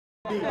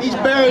He's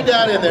buried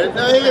down in there.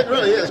 No, he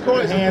really is.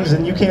 Corey's hands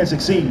and you can't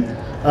succeed.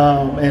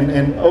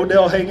 And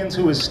Odell Higgins,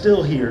 who is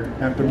still here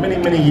after many,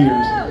 many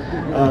years,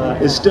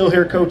 is still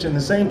here coaching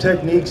the same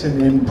techniques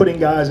and putting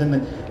guys in the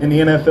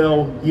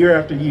NFL year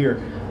after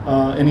year.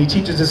 And he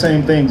teaches the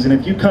same things. And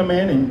if you come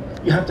in and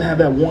you have to have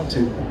that want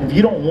to. If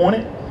you don't want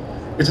it,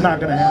 it's not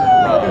going to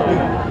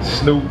happen.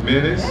 Snoop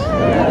Menace,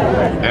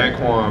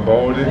 Anquan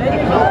Bolden,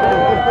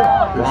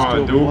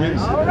 Ron Dugans,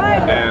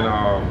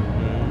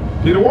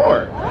 and Peter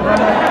Warrick.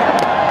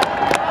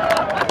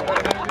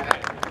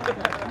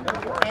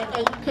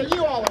 And can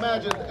you all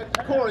imagine,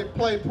 Corey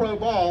played pro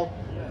ball.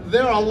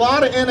 There are a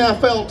lot of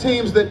NFL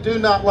teams that do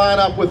not line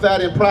up with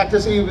that in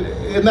practice.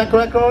 Isn't that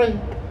correct, Corey?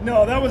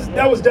 No, that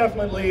was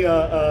definitely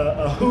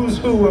a who's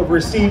who of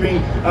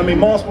receiving. I mean,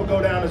 Moss will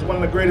go down as one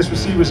of the greatest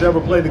receivers to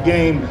ever play the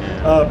game,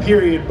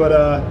 period.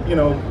 But you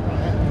know,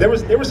 there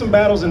were some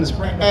battles in the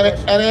spring.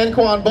 And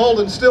Anquan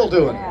Bolden's still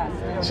doing it.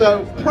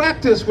 So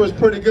practice was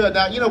pretty good.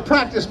 Now, you know,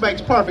 practice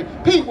makes perfect.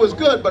 Pete was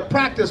good, but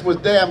practice was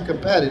damn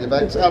competitive.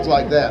 It sounds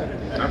like that.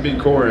 I beat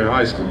Corey in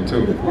high school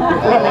too.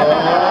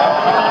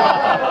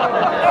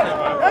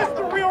 That's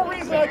the real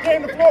reason I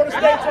came to Florida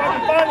State, so I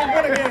can finally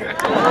win a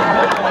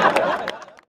game.